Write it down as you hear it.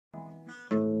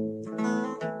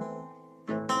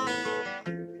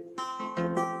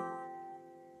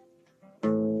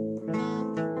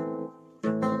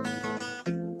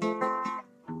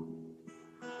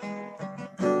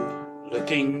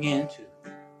looking into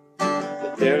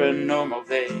the paranormal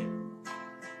veil.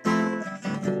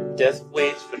 Death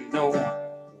waits for no one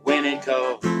when it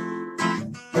calls.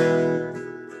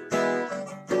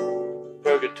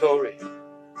 Purgatory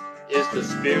is the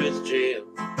spirit's jail,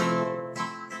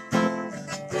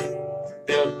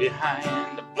 built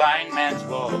behind the blind man's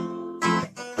wall.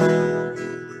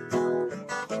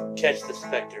 Catch the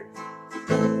specter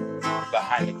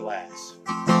behind the glass.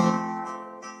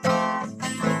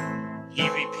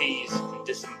 EVPs in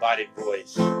disembodied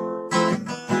voice.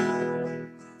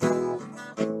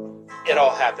 It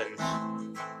all happens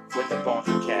when the bones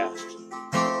are cast.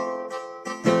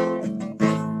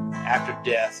 After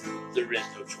death, there is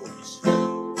no choice.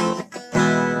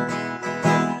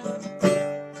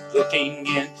 Looking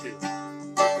into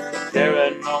the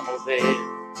paranormal veil.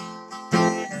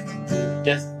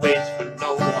 Death waits for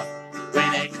no one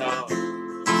when it calls.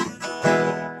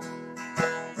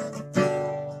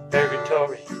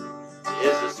 Purgatory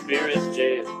is the spirit's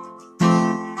jail,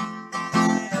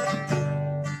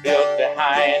 built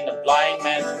behind the blind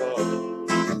man's wall.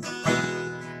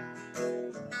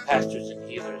 Pastors and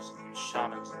healers and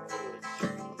shamans and druids,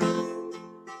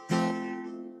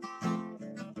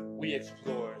 we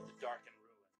explore the dark and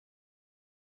ruin.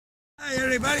 Hi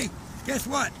everybody, guess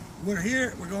what? We're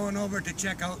here, we're going over to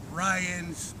check out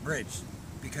Ryan's Bridge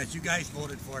because you guys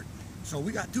voted for it. So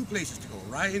we got two places to go,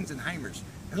 Ryan's and Heimer's.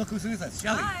 And look who's with us,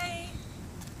 Shelly. Hi!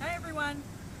 Hi everyone.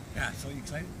 Yeah, so you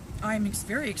excited? I'm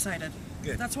very excited.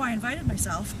 Good. That's why I invited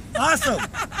myself. Awesome!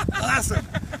 Awesome!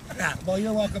 Yeah, well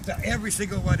you're welcome to every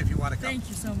single one if you want to come. Thank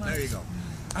you so much. There you go.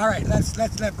 All right, let's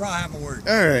let Bra have a word.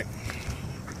 All right.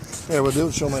 Here we'll do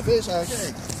it. Show my face.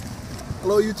 Okay.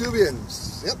 Hello,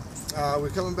 YouTubians. Yep. We're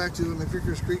coming back to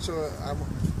McVickers Creek, so I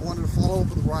wanted to follow up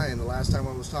with Ryan. The last time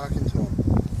I was talking to him,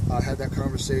 I had that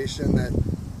conversation that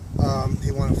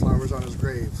he wanted flowers on his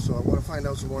grave. So I want to find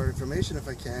out some more information, if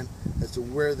I can, as to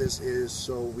where this is,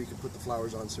 so we can put the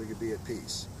flowers on, so he could be at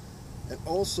peace. And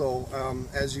also,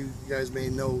 as you guys may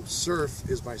know, Surf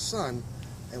is my son,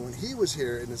 and when he was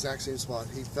here in the exact same spot,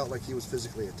 he felt like he was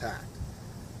physically attacked.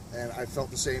 And I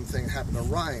felt the same thing happen to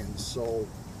Ryan, so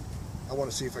I want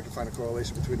to see if I can find a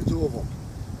correlation between the two of them.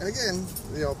 And again,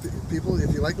 you know, people,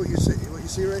 if you like what you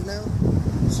see right now,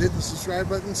 just hit the subscribe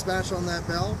button, smash on that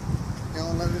bell, you know,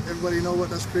 and let everybody know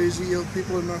what us crazy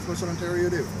people in Northwestern Ontario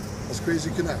do. Us crazy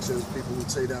connects, as people would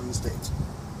say down in the States.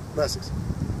 Blessings.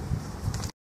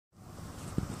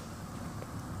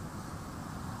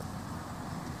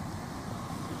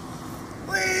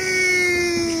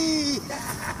 Whee!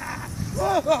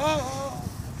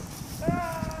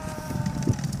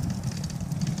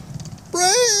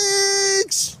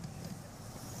 Brakes!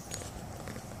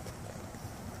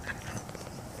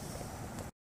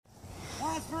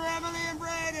 That's for Emily and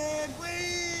Brandon!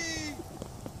 Whee!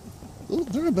 Well,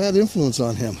 they're a bad influence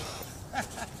on him.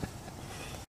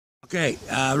 Okay,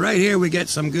 right here we get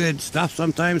some good stuff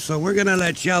sometimes, so we're gonna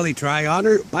let Shelly try on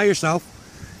her by herself,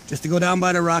 just to go down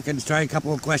by the rock and try a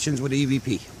couple of questions with the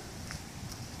EVP.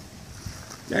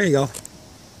 There you go.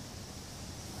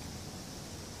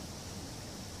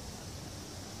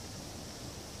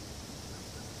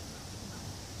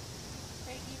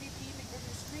 Hey, EVP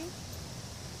McVickers Creek.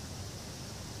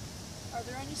 Are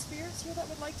there any spirits here that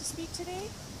would like to speak today?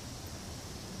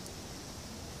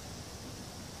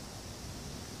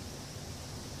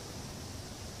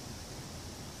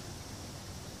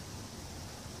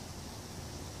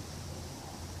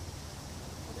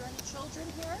 Are there any children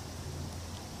here?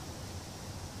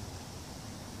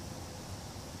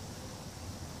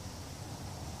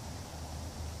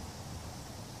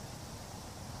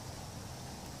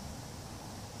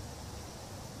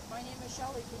 My name is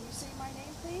Shelly. Can you say my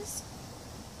name, please?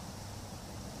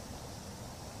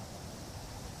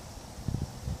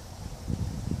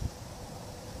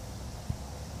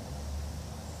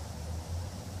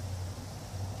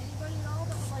 Anybody at all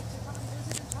that would like to come and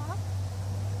visit and talk?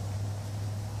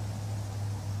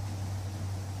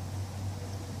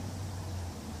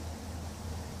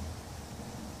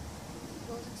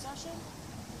 Closing session?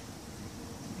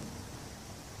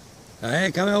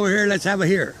 Hey, come over here, let's have a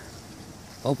hear.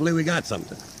 Hopefully we got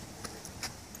something.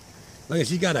 Look,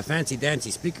 she's got a fancy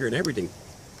dancy speaker and everything.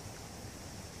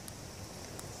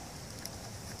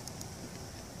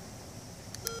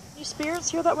 Any spirits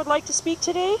here that would like to speak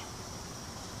today?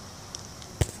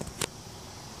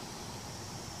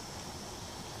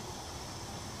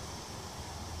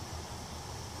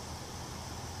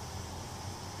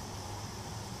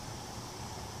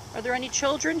 Are there any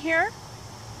children here?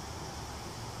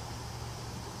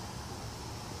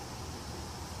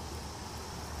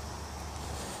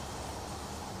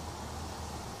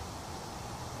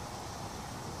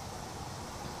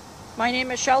 My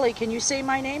name is Shelley. Can you say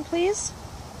my name, please?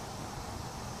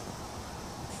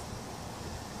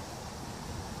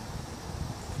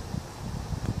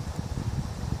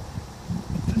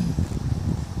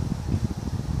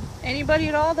 Anybody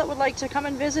at all that would like to come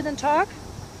and visit and talk?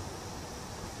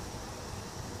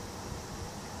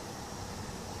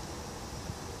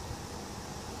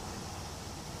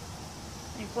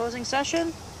 Any closing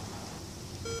session?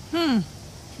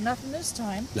 Nothing this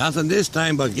time. Nothing this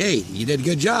time, but hey, you did a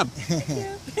good job. Thank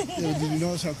you. Yeah, did you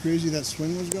notice how crazy that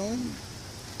swing was going?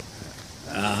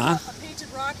 Uh-huh. A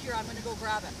painted rock here. I'm going to go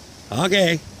grab it.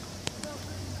 Okay.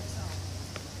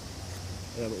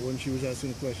 Yeah, but when she was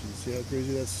asking the question, see how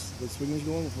crazy that swing was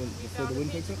going before the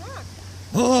wind picked up? Rock.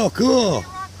 Oh, cool.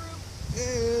 Rock group.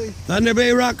 Yay! Thunder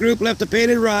Bay Rock Group left a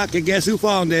painted rock, and guess who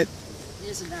found it?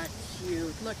 Isn't that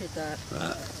cute? Look at that.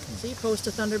 See, post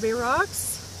to Thunder Bay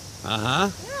Rocks. Uh-huh.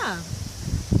 Yeah.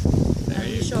 There And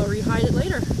we you shall rehide it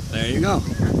later. There you go.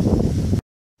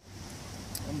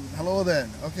 Hello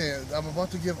then. Okay, I'm about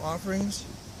to give offerings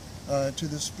to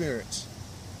the spirits.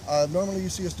 Normally you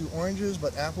see us do oranges,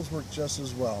 but apples work just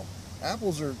as well.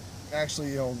 Apples are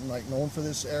actually, like known for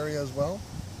this area as well,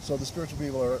 so the spirits will be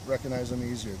able to recognize them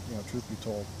easier, truth be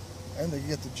told. And they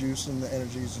get the juice and the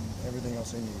energies and everything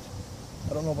else they need.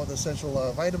 I don't know about the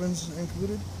essential vitamins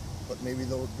included, but maybe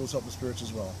those help the spirits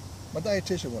as well. My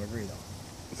dietitian would agree though.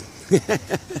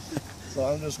 So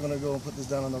I'm just going to go and put this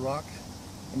down on the rock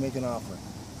and make an offering.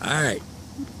 All right. To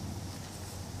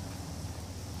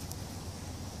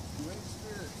any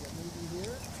spirits that may be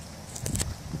here,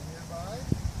 or nearby,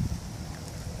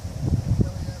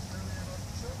 Kelly asked earlier about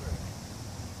the children.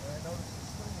 And I noticed the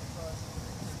swing across the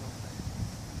picture of those things.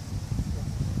 So if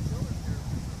there's some children here,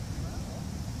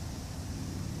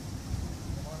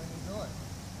 come on and enjoy.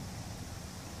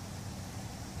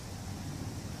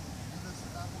 Give this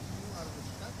apple to you out of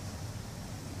respect.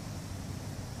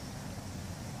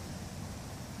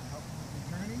 To help you with your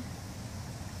journey. To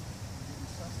give you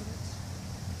sustenance. To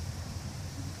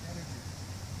give you energy.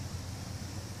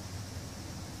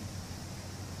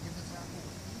 Give this apple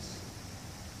with peace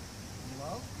and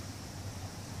love.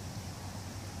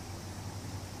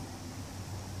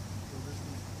 So this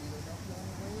will either help you on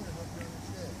the way or help you on your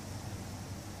stay.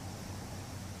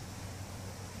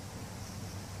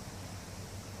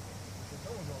 There's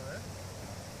someone's over there.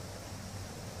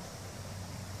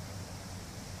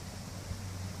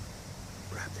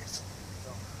 Grab this.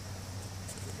 So,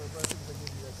 with my blessings, I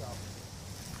give you this apple.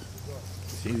 Enjoy.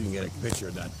 See if you can get a picture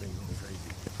of that thing going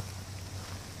crazy.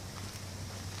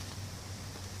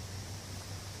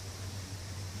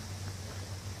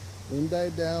 Wind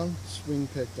died down, swing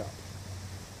picked up.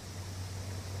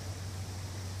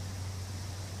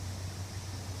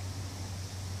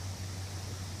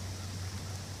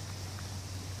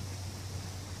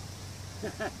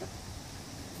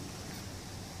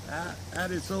 That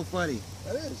is so funny.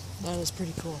 That is. That is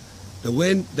pretty cool. The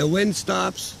wind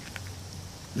stops,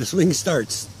 the swing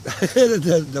starts.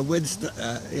 the wind,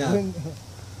 yeah. Wind-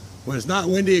 When it's not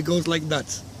windy, it goes like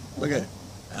nuts. Look at it.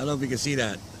 I don't know if you can see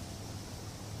that.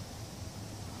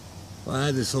 Well,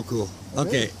 that is so cool.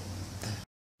 Okay.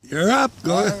 You're up.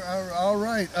 Go ahead. All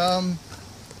right.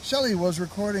 Shelley was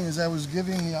recording as I was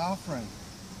giving the offering.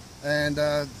 And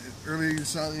earlier you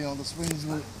saw, the swing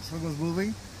was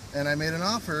moving, and I made an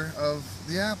offer of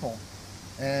the apple.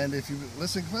 And if you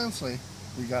listen closely,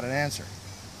 we got an answer.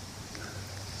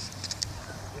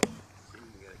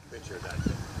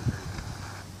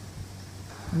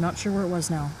 I'm not sure where it was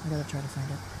now. I gotta try to find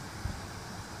it.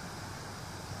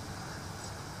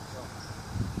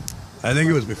 I think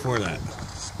it was before that.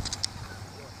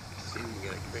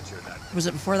 Was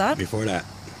it before that? Before that.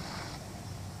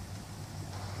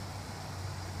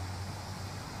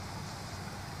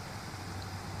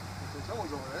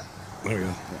 Someone's over there. There we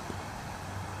go.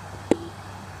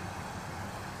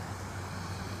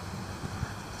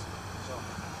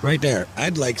 Right there.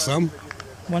 I'd like some.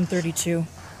 132.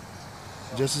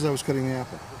 Just as I was cutting the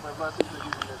apple.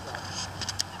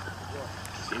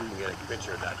 See if you can get a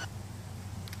picture of that.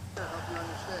 Help you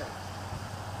understand.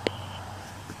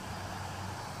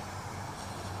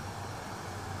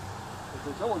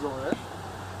 Someone's over there.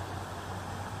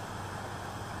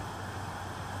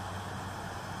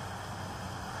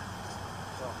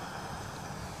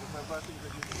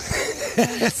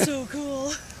 That's so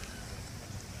cool.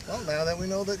 Well, now that we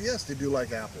know that, yes, they do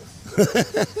like apples.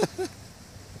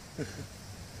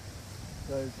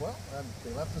 Well,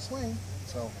 they left the swing,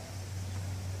 so.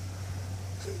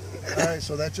 All right,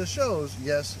 so that just shows,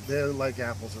 yes, they like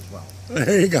apples as well.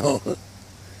 There you go.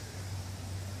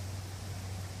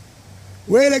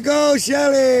 Way to go,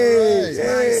 Shelly! Right. My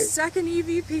Hey. second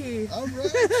EVP. All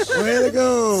right. Way to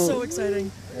go! So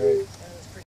exciting.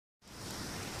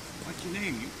 What's your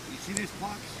name? You see this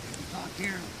box? If you talk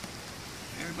here,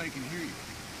 everybody can hear you.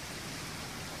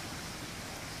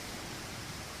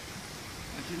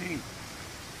 What's your name?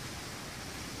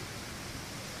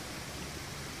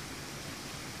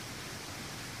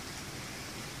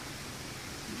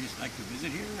 You just like to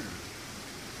visit here? Or?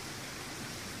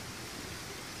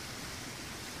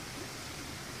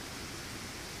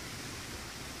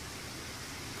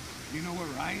 Do you know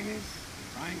where Ryan is?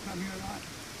 Ryan come here a lot?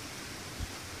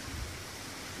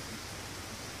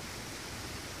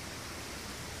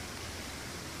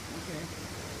 Okay.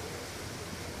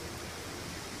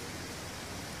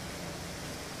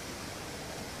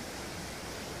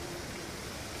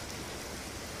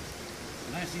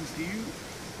 Blessings to you.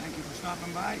 Thank you for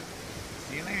stopping by.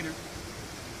 See you later.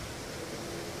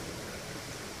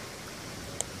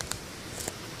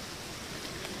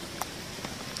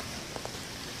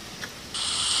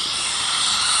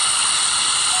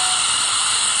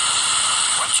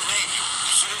 What's your name?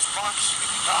 You see this box? If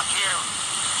you talk here,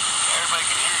 everybody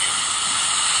can hear you.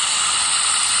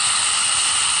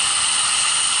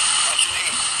 What's your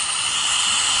name?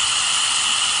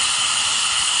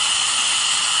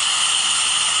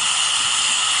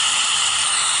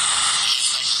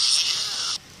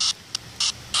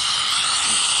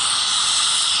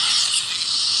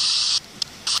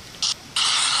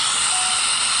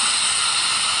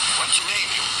 What's your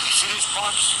name? You see this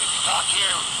box? If you talk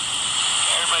here,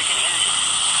 everybody can hear you.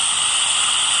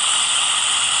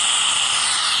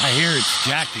 I hear it's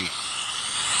Jackie.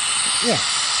 Yeah. You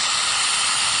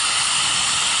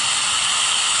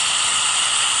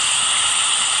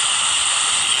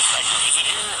just like to visit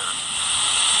here? Or?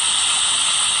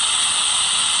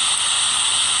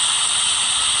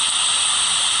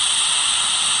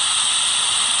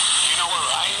 Do you know where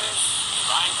Ryan is? Does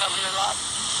Ryan come here a lot?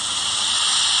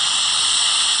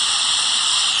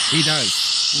 He does.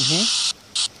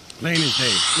 Plain as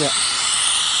day. Yeah.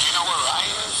 Do you know where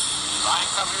Ryan is? Does Ryan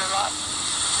come here a lot?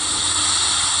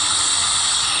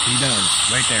 He does,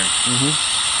 right there.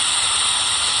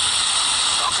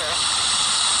 Okay.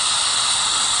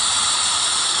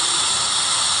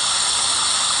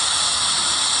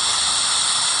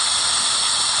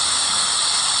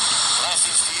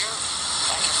 Blessings to you.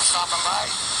 Thank you for stopping by.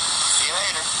 See you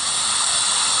later.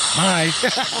 Bye.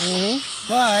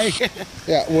 Bye.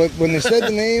 Yeah, when they said the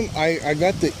name, I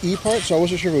got the E part, so I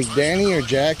wasn't sure if it was Danny or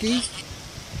Jackie.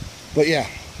 But yeah.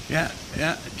 Yeah.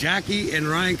 Jackie and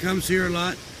Ryan comes here a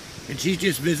lot, and she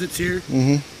just visits here,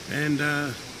 and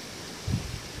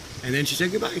then she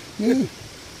said goodbye. Yeah.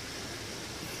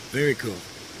 Very cool.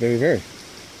 Very, very.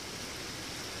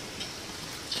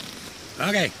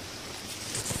 Okay.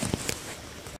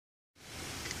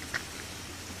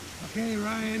 Okay,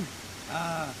 Ryan.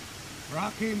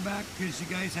 Rock came back because you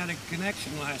guys had a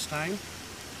connection last time.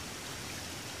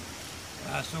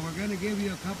 So we're going to give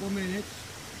you a couple minutes.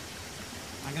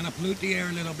 I'm going to pollute the air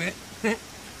a little bit.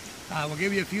 We'll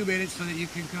give you a few minutes so that you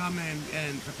can come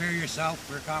and prepare yourself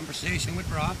for a conversation with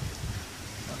Brock.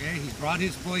 Okay, he's brought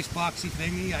his voice boxy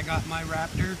thingy. I got my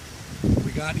Raptor.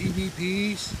 We got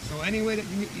EVPs. So any way that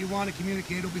you want to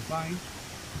communicate will be fine.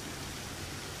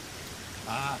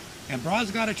 And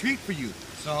Brock's got a treat for you.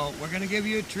 So we're going to give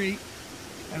you a treat.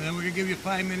 And then we're going to give you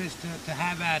 5 minutes to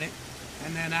have at it.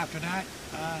 And then after that,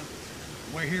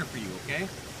 we're here for you, okay?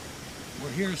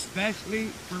 We're here especially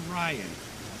for Ryan,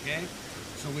 okay?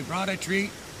 So we brought a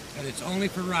treat, and it's only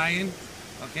for Ryan,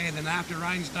 okay? And then after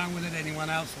Ryan's done with it, anyone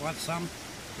else wants some,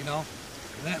 you know,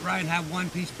 let Ryan have one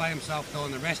piece by himself, though,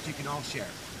 and the rest you can all share,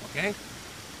 okay?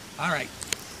 All right.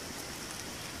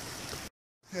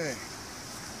 Okay.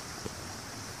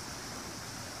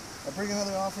 I bring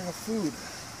another offering of food.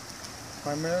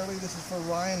 Primarily, this is for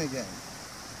Ryan again.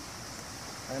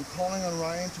 I am calling on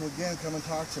Ryan to again come and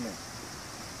talk to me.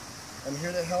 I'm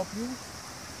here to help you.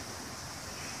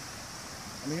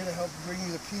 I'm here to help bring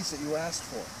you the peace that you asked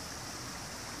for.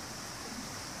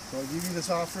 So I give you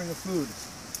this offering of food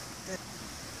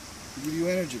to give you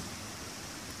energy.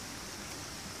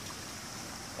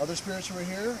 Other spirits who are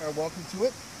here are welcome to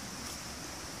it.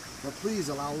 But please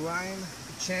allow Ryan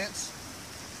a chance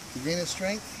to gain his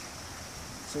strength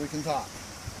so we can talk.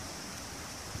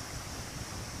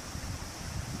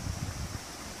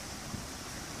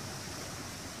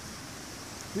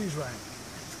 Please, Ryan.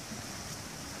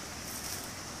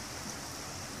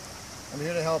 I'm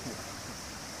here to help you.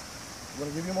 I'm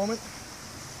going to give you a moment,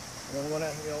 and then I'm going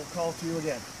to call to you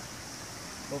again.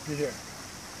 Hope you're here.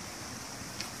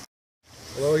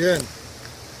 Hello again.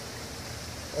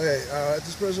 Okay, at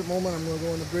this present moment, I'm going to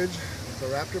go on the bridge with the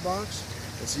Raptor box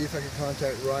and see if I can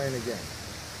contact Ryan again.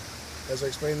 As I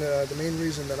explained, the main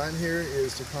reason that I'm here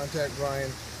is to contact Ryan,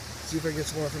 see if I can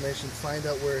get some more information, find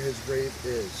out where his grave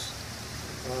is.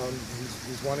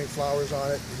 He's wanting flowers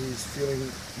on it. He's feeling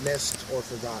missed or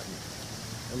forgotten,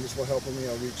 and this will help him,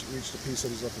 reach the piece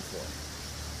that he's looking for.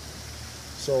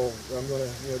 So I'm going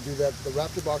to, do that. The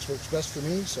Raptor box works best for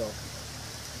me, so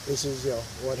this is,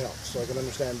 what helps, so I can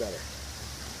understand better.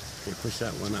 Okay, push that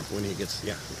one up when he gets,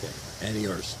 yeah, okay. And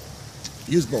yours.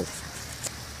 Use both.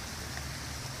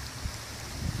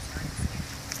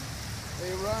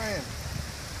 Hey Ryan,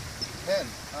 pen.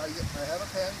 I have a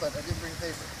pen, but I didn't bring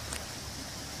paper.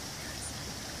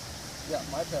 Yeah,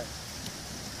 my pen.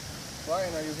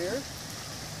 Ryan, are you here?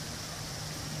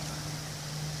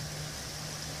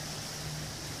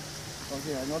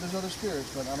 Okay, I know there's other spirits,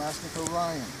 but I'm asking for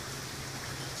Ryan.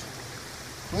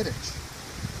 Quidditch.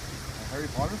 A Harry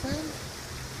Potter fan?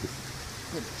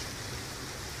 Quidditch.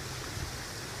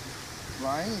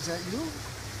 Ryan, is that you?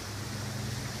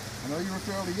 I know you were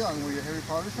fairly young. Were you a Harry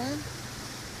Potter fan?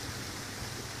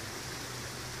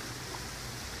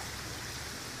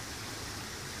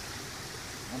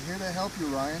 I'm here to help you,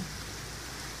 Ryan.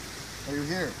 Are you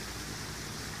here?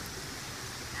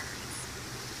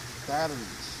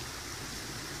 Batteries.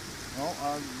 Well,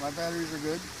 my batteries are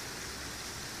good.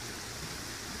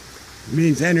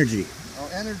 Means energy. Oh,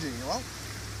 energy. Well,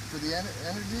 for the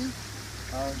energy,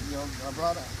 I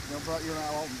brought you an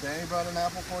apple. Danny brought an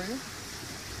apple for you,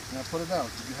 and I put it out.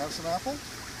 Did you have some apple?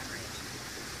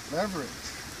 Leverage.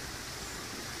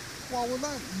 Well, we're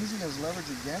not using it as leverage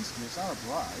against you. It's not a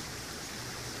bribe.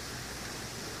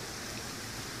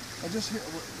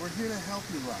 We're here to help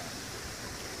you, Ryan.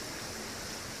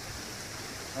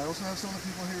 I also have some of the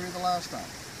people here the last time.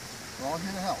 We're all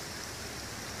here to help.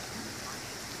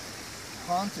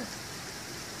 Haunting.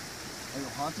 Are you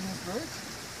haunting this bridge?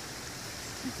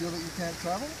 You feel that you can't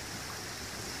travel?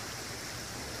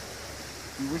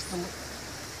 You wish to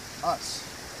us.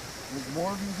 There's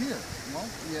more of you here. Well,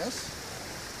 yes.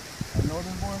 I know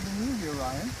there's more than you here,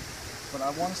 Ryan. But I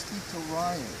want to speak to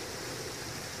Ryan.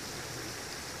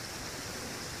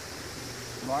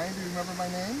 Ryan, do you remember my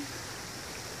name?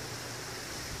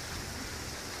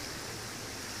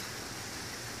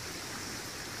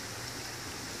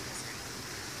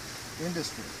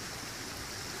 Industry.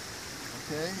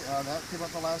 Okay, that came up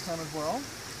the last time as well.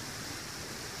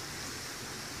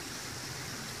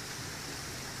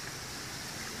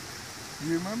 Do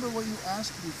you remember what you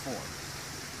asked me for?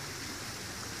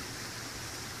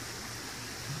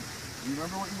 Do you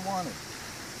remember what you wanted?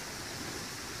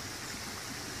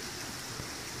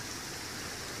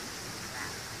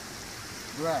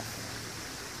 Breath.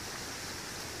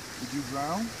 Did you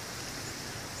drown?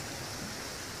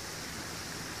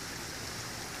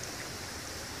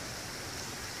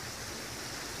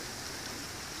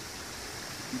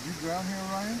 Did you drown here,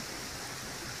 Ryan?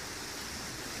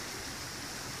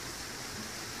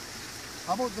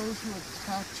 How about those who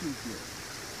attacked you here?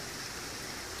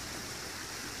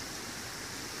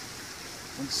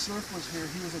 When Surf was here,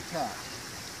 he was attacked.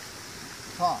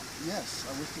 Talk. Yes,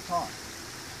 I wish to talk.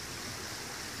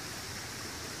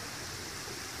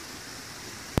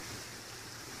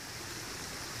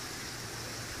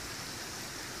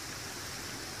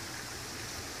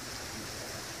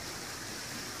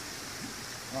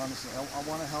 Honestly, I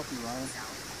want to help you, Ryan.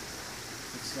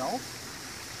 Itself?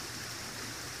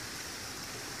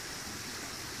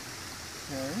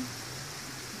 Okay.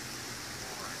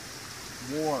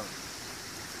 War.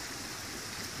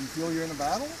 You feel you're in a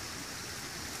battle?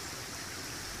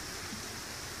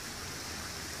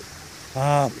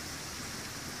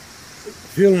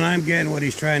 Feeling I'm getting what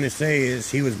he's trying to say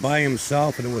is he was by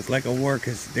himself and it was like a war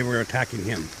because they were attacking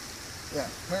him. Yeah,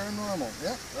 paranormal.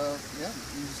 Yeah, yeah.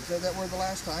 You said that word the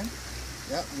last time.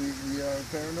 Yeah, we are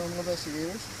paranormal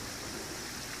investigators.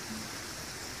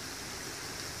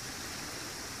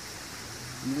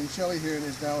 Even Shelley here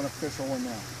is now an official one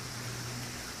now.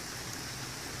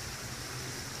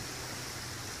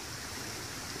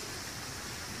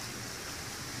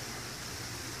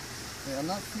 Hey, I'm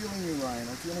not feeling you, Ryan.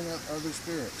 I'm feeling other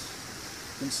spirits.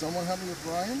 Can someone help me with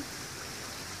Ryan?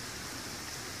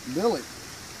 Lily.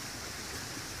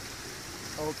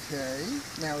 Okay.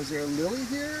 Now, is there a Lily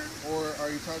here, or are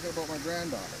you talking about my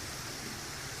granddaughter?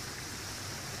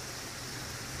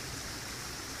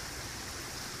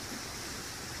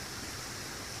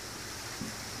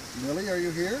 Lily, are you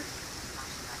here?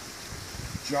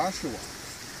 Joshua.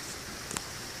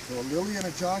 So a Lily and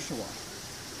a Joshua.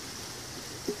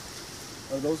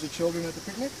 Are those the children at the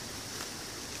picnic?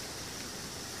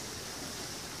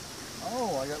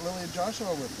 Oh, I got Lily and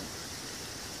Joshua with me.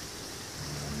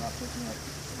 I'm not picking up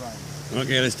Ryan.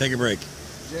 Okay, let's take a break.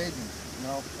 Jaden.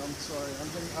 No, I'm sorry. I'm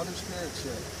getting other spirits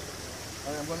here.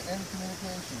 All right, I'm going to end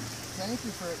communications. Thank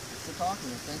you for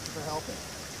talking and thank you for helping.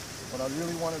 But I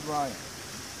really wanted Ryan.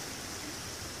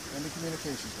 End the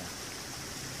communications now.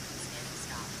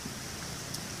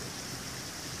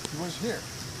 He was here.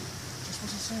 Just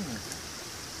wasn't saying anything.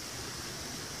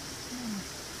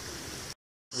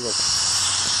 Look.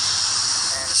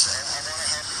 I want to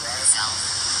help you, right? Yourself?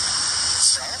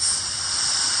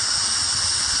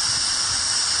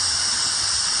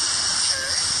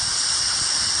 Okay.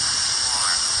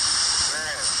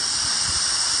 Where?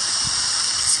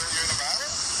 You feel you're in a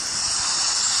battle?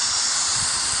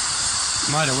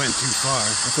 Might have went too far.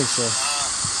 I think so.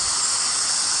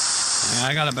 Yeah,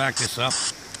 I gotta back this up.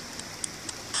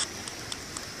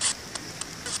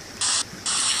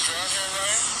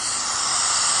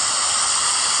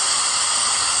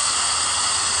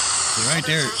 So right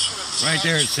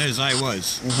there it says I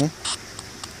was. Mm-hmm.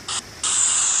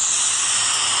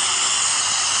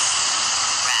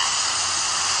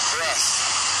 Breath.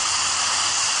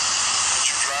 Did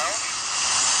you drown?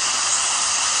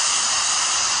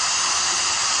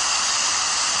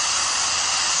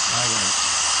 I was.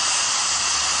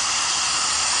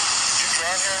 Did you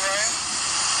drown here, Ryan?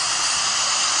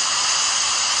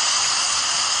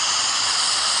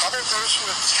 How about those who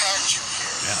attacked you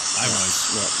here? Yeah, I was.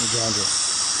 Yeah, you drowned here.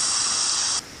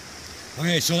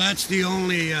 Okay, so that's the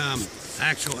only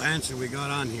actual answer we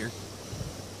got on here.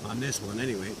 On this one,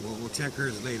 anyway. We'll check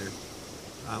hers later.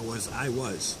 I was.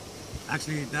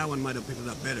 Actually, that one might have picked it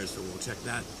up better, so we'll check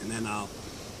that. And then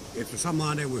if there's something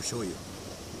on there, we'll show you.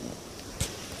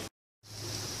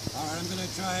 All right, I'm going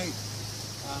to try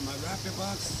my raptor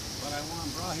box, but I want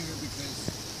bra here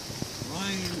because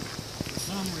Ryan, for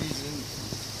some reason,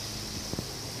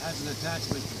 has an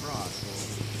attachment to bra. So.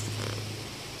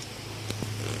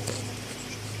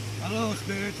 Hello,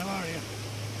 spirits. How are you?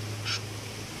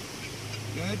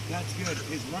 Good. That's good.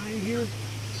 Is Ryan here?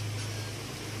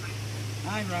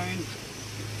 Hi, Ryan.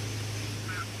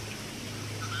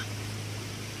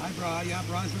 Hi, Bra. Yeah,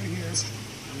 Bra's right here.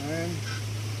 Ryan.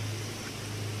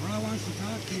 Bra wants to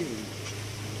talk to you.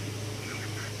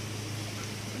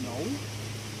 No?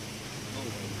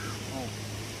 Oh.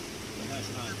 Well, that's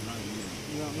not Ryan.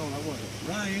 No, that wasn't.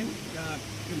 Ryan,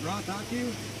 can Bra talk to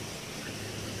you?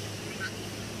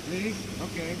 Please?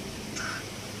 Okay.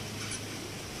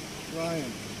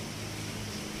 Ryan,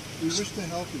 we wish to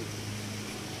help you.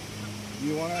 Do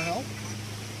you want our help?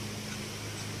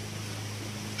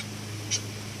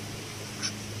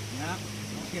 Yeah,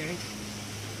 okay.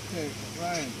 Okay,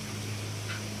 Ryan.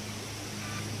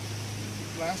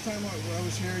 Last time I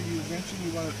was here, you mentioned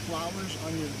you wanted flowers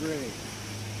on your grave.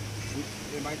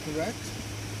 Am I correct?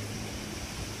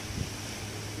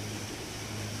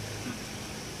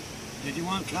 Did you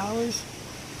want flowers?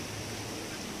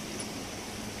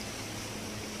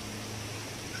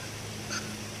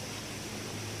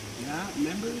 Yeah,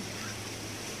 remember?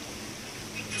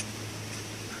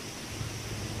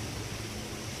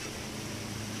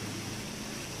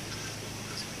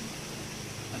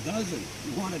 A dozen.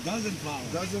 You want a dozen flowers?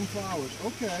 A dozen flowers.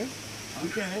 Okay.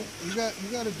 Okay. You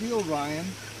got a deal, Ryan.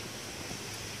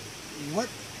 What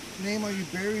name are you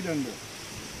buried under?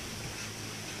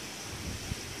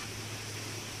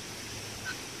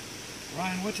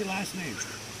 Ryan, what's your last name?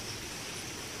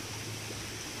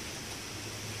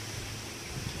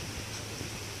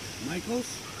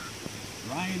 Michaels?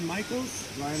 Ryan Michaels?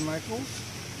 Ryan Michaels.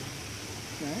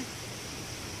 Okay.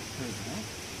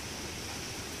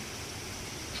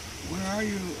 Where are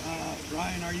you,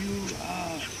 Ryan? Are you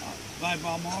by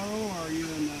Balmoral or are you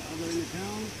in the other end of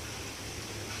town?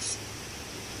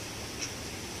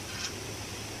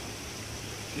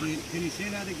 Can you say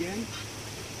that again?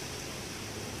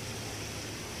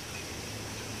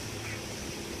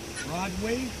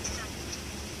 Broadway?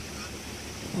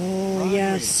 Oh, Broadway.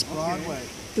 yes. Okay. Broadway.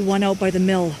 The one out by the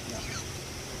mill.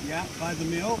 Yeah, by the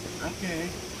mill? Okay.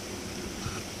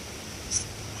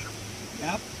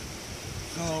 Yep.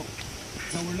 So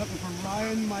we're looking for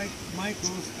Ryan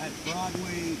Michaels at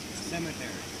Broadway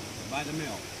Cemetery, by the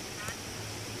mill.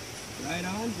 Right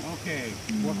on? Okay.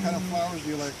 What kind of flowers do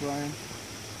you like, Ryan?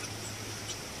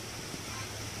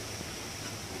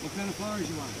 What kind of flowers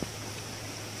you want?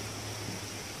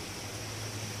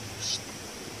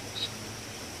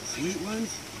 Sweet ones?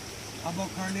 How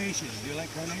about carnations? Do you like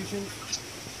carnations?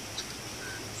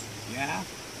 Yeah?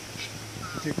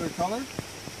 Particular color?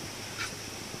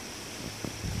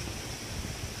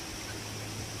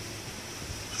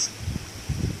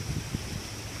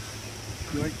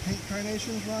 You like pink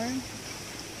carnations, Ryan?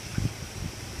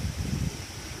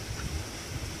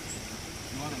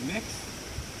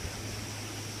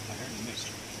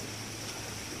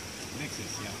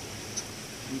 this, yeah.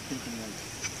 Keep thinking right.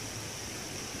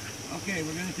 Okay,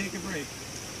 we're going to take a break.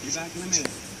 Be back in a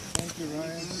minute. Thank you,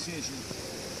 Ryan. Location.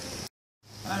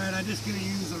 All right, I'm just going to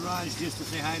use the rods just to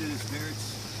say hi to the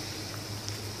spirits.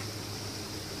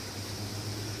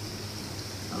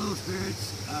 Hello,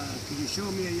 spirits. Could you show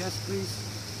me a yes, please?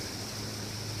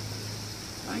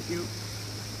 Thank you.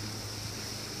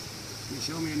 Can you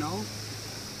show me a no?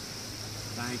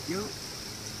 Thank you.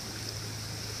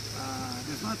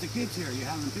 There's lots of kids here. You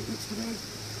having picnics today?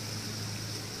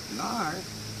 You are?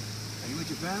 Are you with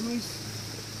your families?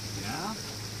 Yeah?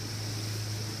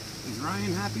 Is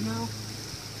Ryan happy now?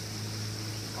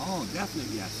 Oh,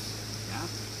 definitely yes. Yeah?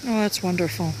 Oh, that's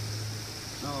wonderful.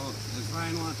 So, does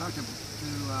Ryan want to talk to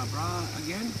Bra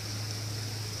again?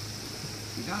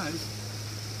 He does.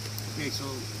 Okay, so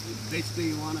basically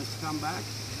you want us to come back?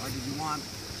 Or did you want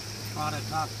Bra to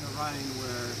talk to Ryan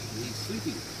where he's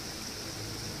sleeping?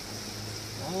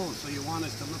 Oh, so you want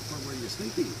us to look for where you're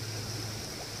sleeping?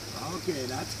 Okay,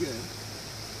 that's good.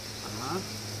 Uh-huh.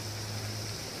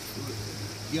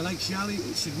 You like Shelly?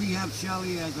 Should we have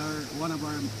Shelly as one of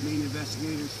our main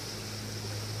investigators?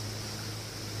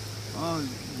 Oh,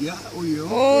 yeah. Oh, you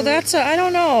okay? Oh, that's, I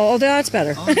don't know. Oh, that's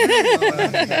better. Oh,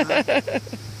 okay,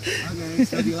 okay,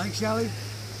 so do you like Shelly?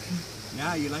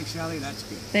 Yeah, you like Shelly? That's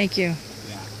good. Thank you.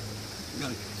 Yeah. You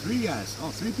got 3 yes. Oh,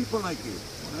 3 people like you.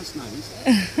 Well, that's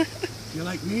nice. You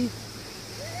like me?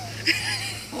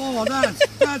 Oh, that's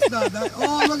not that.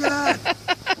 Oh, look at that.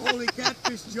 Holy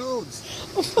catfish Jones.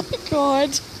 Oh my God.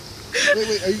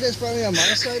 Wait, are you guys finally on my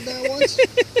side now once?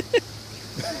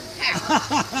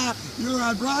 You're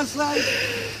on Bra's side?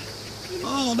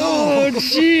 Oh, no. Oh,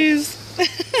 jeez.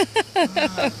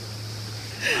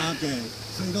 Okay,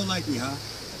 so you don't like me, huh?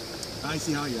 I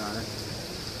see how you are.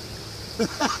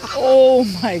 Oh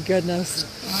my goodness.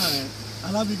 All right.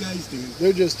 I love you guys, too.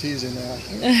 They're just teasing now.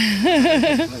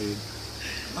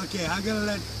 Okay, I'm going to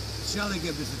let Shelly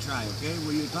give this a try, okay?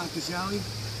 Will you talk to Shelly?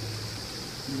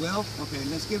 You will? Okay,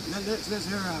 let's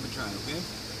her have a try, okay?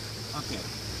 Okay.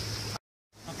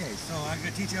 Okay, so I'm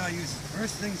going to teach you how to use it.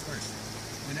 First things first.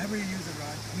 Whenever you use a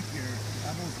rod, keep your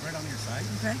elbows right on your side.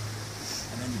 Okay.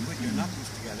 And then you put your knuckles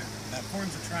together. That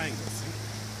forms a triangle, see?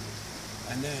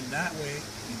 And then that way,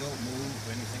 you don't move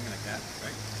or anything like that,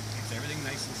 right? Keeps everything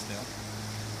nice and still.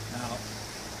 Now,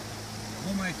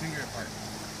 pull my finger apart.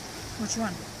 Which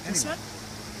one? This Anyway. one?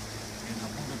 And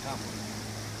I'll pull the top one.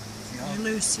 See how, You're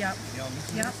loose, yep. see how loose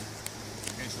it Yep. is?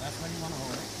 Okay, so that's when you want to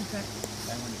hold it. Okay.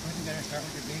 And when you put it together, start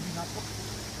with your baby knuckle.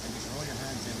 And just roll your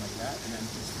hands in like that. And then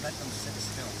just let them sit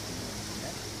still.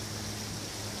 Okay?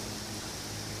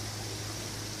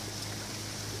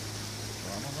 So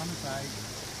elbows on the side.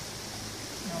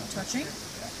 No touching.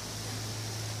 Yeah.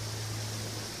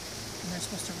 And they're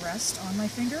supposed to rest on my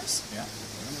fingers. Yeah.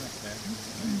 Put them right there.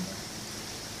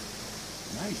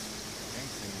 Nice. Okay,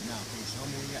 so now can you show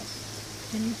me a yes?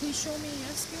 Can you please show me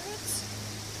yes, spirits?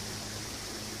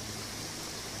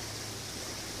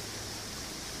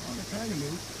 Oh, they're trying to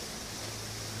move.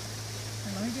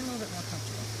 And let me get a little bit more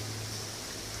comfortable.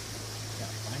 Yeah,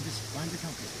 find your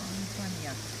comfort.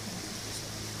 Yeah.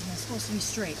 And it's supposed to be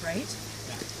straight, right?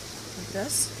 Yeah. Like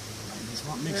this? Just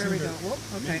want make There sure we go. they're- Whoop,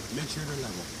 okay. Make sure they're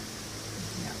level.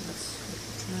 Yeah, let's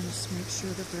try to just make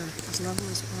sure that they're as level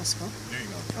as possible. There you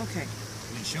go. Okay.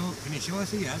 Can you show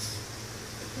us a yes?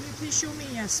 Can you please show me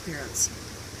yes, spirits?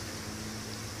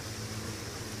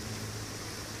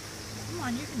 Come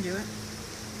on, you can do it.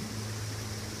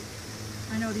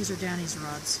 I know these are Danny's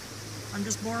rods. I'm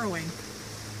just borrowing.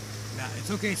 Yeah,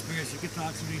 it's okay, spirits. You can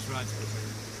talk through these rods.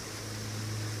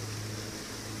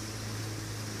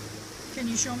 Can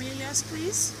you show me a yes,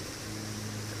 please?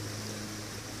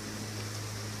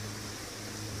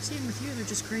 Seeing with you, they're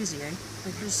just crazy, eh?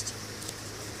 Like just,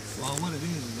 Well, what it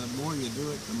is, the more you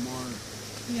do it, the more...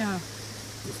 yeah,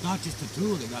 It's not just a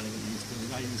tool they got to get used to. They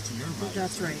got to get used to your body.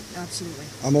 that's right, absolutely.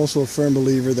 I'm also a firm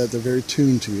believer that they're very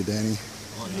tuned to you, Danny.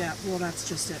 Oh, Yeah, well, that's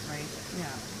just it, right?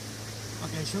 Yeah.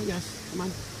 Okay, show yes. Come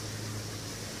on.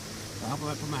 How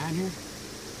about I put my hand here?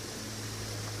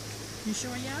 You show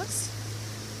a yes?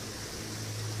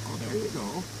 Oh, there you go.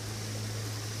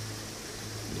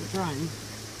 You're trying.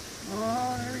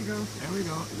 Oh, there we go. There we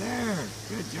go. There.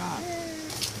 Good job.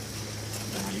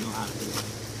 Now you know how to do it.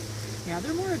 Yeah,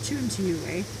 they're more attuned to you,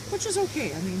 eh? Which is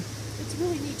okay. I mean, it's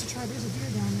really neat to try. There's a deer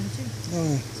down there, too.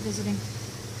 Oh, It's visiting.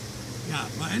 Yeah,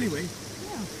 but anyway,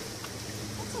 Yeah.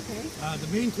 That's okay.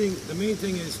 the main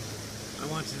thing is I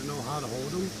want you to know how to hold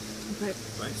them. Okay.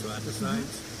 Right, so at the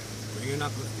sides, bring your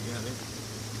knuckles together.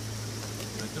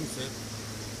 Let them sit.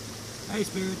 Hey,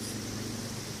 spirits.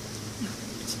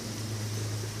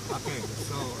 Okay,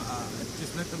 so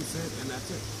just let them sit and that's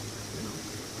it. you know,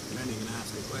 and then you can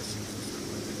ask me questions and stuff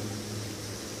like that.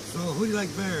 So who do you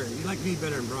like better? You like me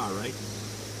better than Bra, right?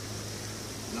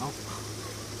 No?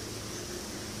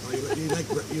 Oh,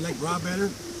 you like Bra better?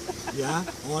 Yeah?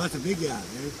 Oh, that's a big yeah.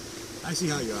 Eh? I see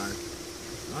how you are.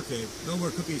 Okay, no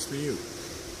more cookies for you.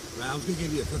 Well, I was going to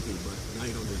give you a cookie, but now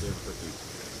you don't deserve a cookie.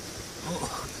 Oh,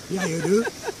 yeah, you do?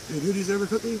 You do deserve a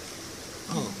cookie?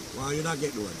 Oh, well, you're not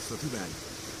getting one, so too bad.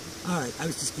 All right, I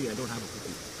was just kidding. I don't have a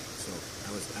cookie, so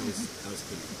I was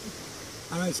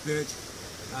kidding. All right, spirits.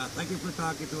 Thank you for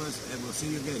talking to us, and we'll see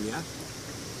you again. Yeah.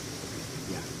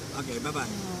 Yeah. Okay. Bye bye.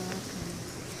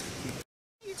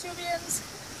 YouTubians,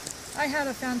 I had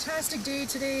a fantastic day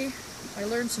today. I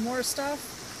learned some more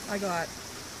stuff. I got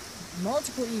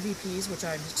multiple EVPs, which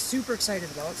I'm super excited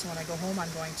about. So when I go home,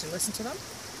 I'm going to listen to them.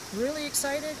 Really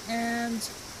excited, and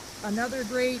another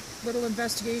great little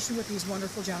investigation with these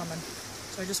wonderful gentlemen.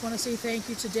 So I just want to say thank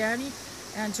you to Danny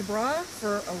and to Bra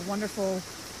for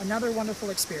another wonderful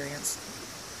experience.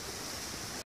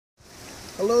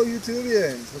 Hello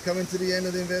YouTubians, we're coming to the end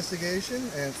of the investigation,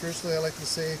 and firstly I'd like to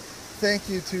say thank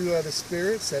you to the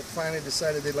spirits that finally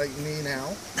decided they like me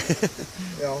now,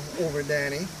 you know, over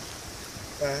Danny.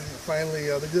 Finally,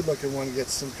 the good-looking one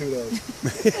gets some kudos.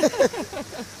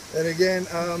 And again,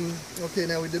 okay,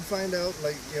 now we did find out,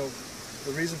 like, you know,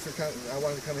 the reason for I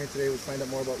wanted to come here today was find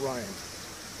out more about Ryan.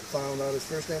 Found out his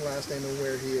first name, last name, and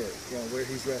where he is, you know, where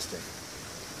he's resting.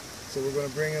 So we're going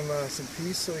to bring him some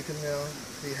peace so he can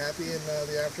be happy in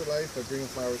the afterlife by bringing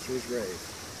flowers to his grave.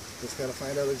 Just got to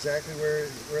find out exactly where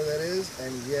that is,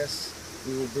 and yes,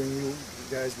 we will bring you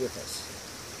guys with us.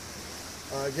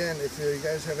 Again, if you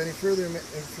guys have any further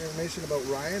information about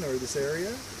Ryan or this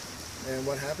area and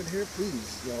what happened here,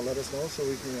 please, you know, let us know so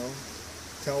we can, you know,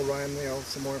 tell Ryan, you know,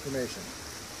 some more information.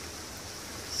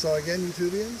 So again,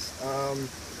 YouTubians,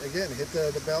 again, hit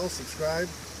the bell, subscribe,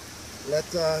 let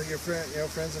your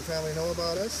friends and family know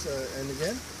about us, and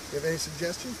again, if you have any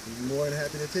suggestions, we're more than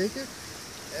happy to take it.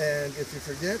 And if you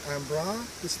forget, I'm Bra,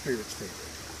 the spirit's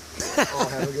favorite. All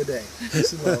have a good day.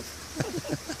 Peace and love.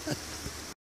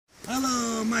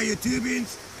 Hello, my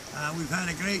YouTubians. We've had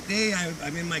a great day.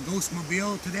 I'm in my ghost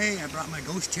mobile today. I brought my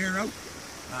ghost chair out.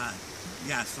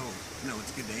 Yeah, so, no,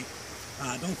 it's a good day.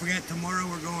 Don't forget, tomorrow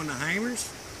we're going to Heimers.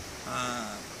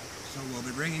 So we'll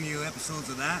be bringing you episodes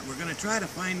of that. We're going to try to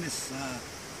find this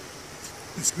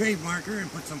grave marker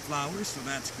and put some flowers, so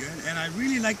that's good. And I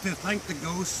really like to thank the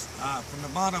ghosts from the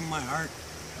bottom of my heart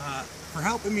for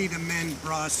helping me to mend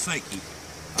Bra's psyche.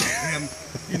 Him,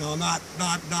 you know, not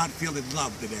feeling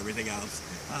loved and everything else.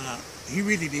 He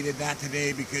really needed that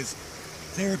today because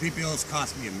therapy bills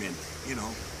cost me a mint, you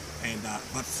know. And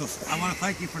but so I want to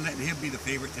thank you for letting him be the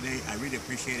favorite today. I really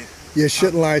appreciate it. You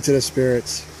shouldn't lie to the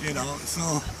spirits. You know,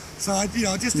 so you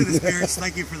know, just to the spirits,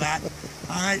 thank you for that.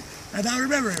 All right, and now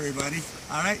remember, everybody.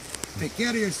 All right, take care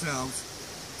of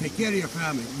yourselves, take care of your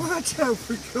family, watch out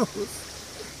for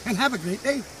ghosts, and have a great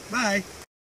day. Bye.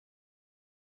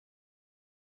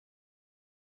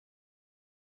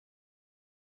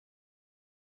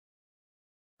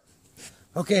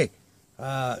 Okay,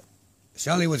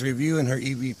 Shelley was reviewing her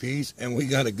EVPs, and we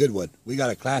got a good one. We got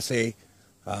a Class A.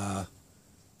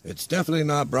 It's definitely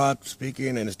not Broad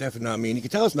speaking, and it's definitely not me. And you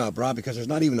can tell it's not Broad because there's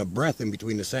not even a breath in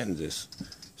between the sentences.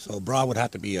 So Broad would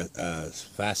have to be a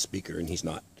fast speaker, and he's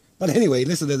not. But anyway,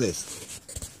 listen to this.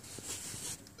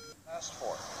 Asked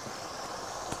for.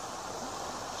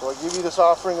 So I give you this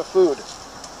offering of food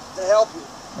to help you.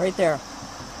 Right there.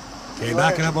 Okay,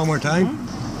 back it up one more time.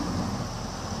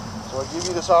 So I give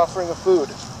you this offering of food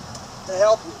to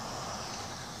help you.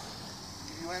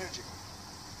 Give you energy.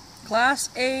 Class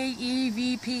A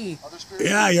EVP.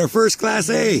 Yeah, your first Class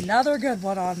A. Another good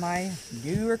one on my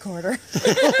new recorder.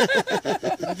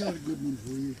 I got a good one for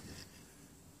you.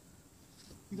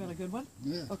 You got a good one?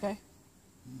 Yeah. Okay.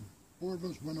 4 of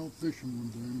us went out fishing one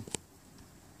time,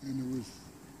 and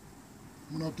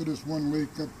went out to this one lake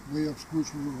way up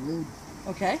Spruce River Road,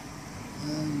 Okay.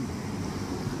 and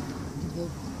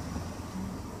about,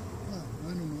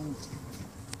 I don't know,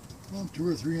 around 2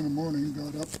 or 3 in the morning,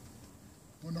 got up,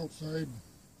 went outside,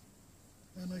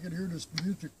 and I could hear this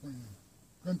music playing,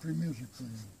 country music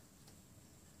playing.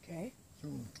 Okay. So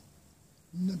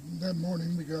that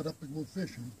morning we got up to go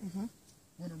fishing.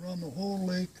 Went around the whole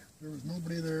lake. There was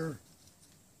nobody there.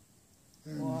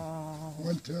 And Wow.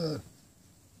 went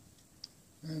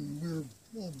and we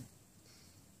were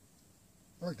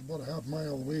parked about a half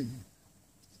mile away.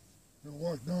 I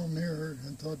walked down there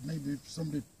and thought maybe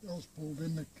somebody else pulled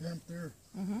in the camp there.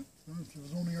 So it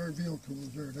was only our vehicle was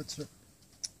there. That's it.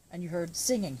 And you heard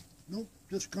singing. Nope,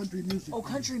 just country music. Oh,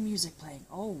 country music playing.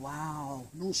 Oh, wow.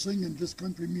 No singing, just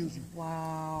country music.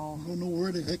 Wow. Don't know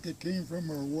where the heck it came from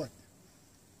or what.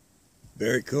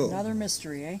 Very cool. Another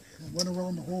mystery, eh? I went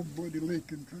around the whole bloody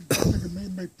lake and tried to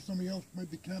think maybe somebody else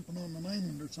might be camping on an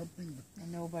island or something, but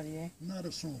And nobody, eh? not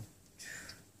a soul.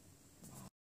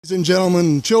 Ladies and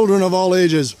gentlemen, children of all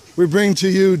ages, we bring to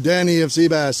you Danny of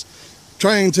C.B.A.S.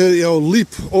 trying to, leap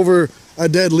over a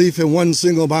dead leaf in one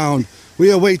single bound.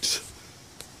 We await.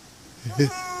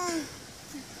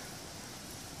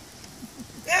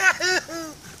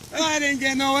 I didn't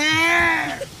get no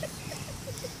air.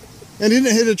 And he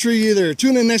didn't hit a tree either.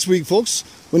 Tune in next week, folks,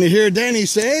 when you hear Danny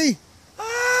say...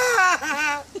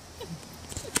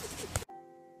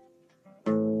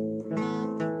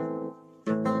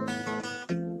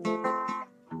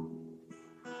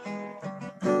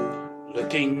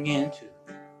 Looking into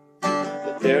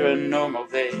the paranormal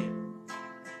veil.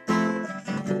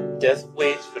 Death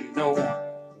waits for no one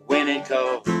when it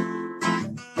calls.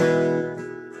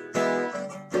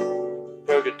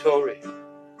 Purgatory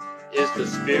is the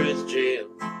spirit's jail,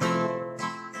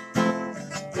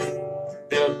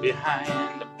 built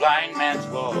behind the blind man's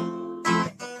wall.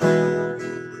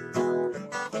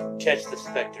 Catch the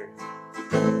specter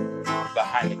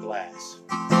behind the glass.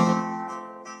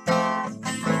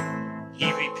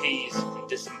 He repeats in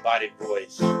disembodied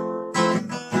voice.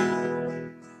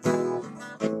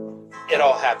 It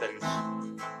all happens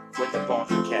when the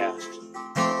bones are cast.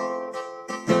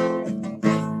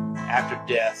 After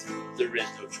death, there is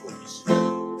no choice.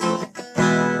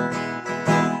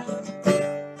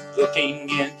 Looking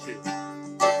into the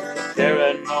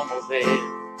paranormal veil.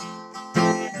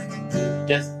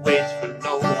 Death waits for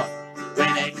no one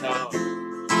when it comes.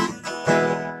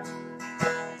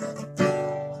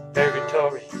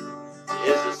 Purgatory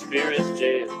is the spirit's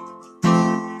jail,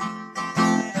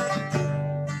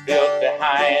 built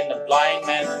behind the blind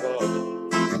man's door.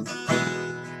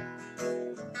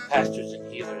 Pastors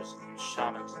and healers and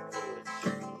shamans and druids.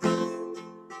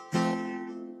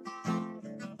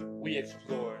 We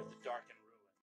explore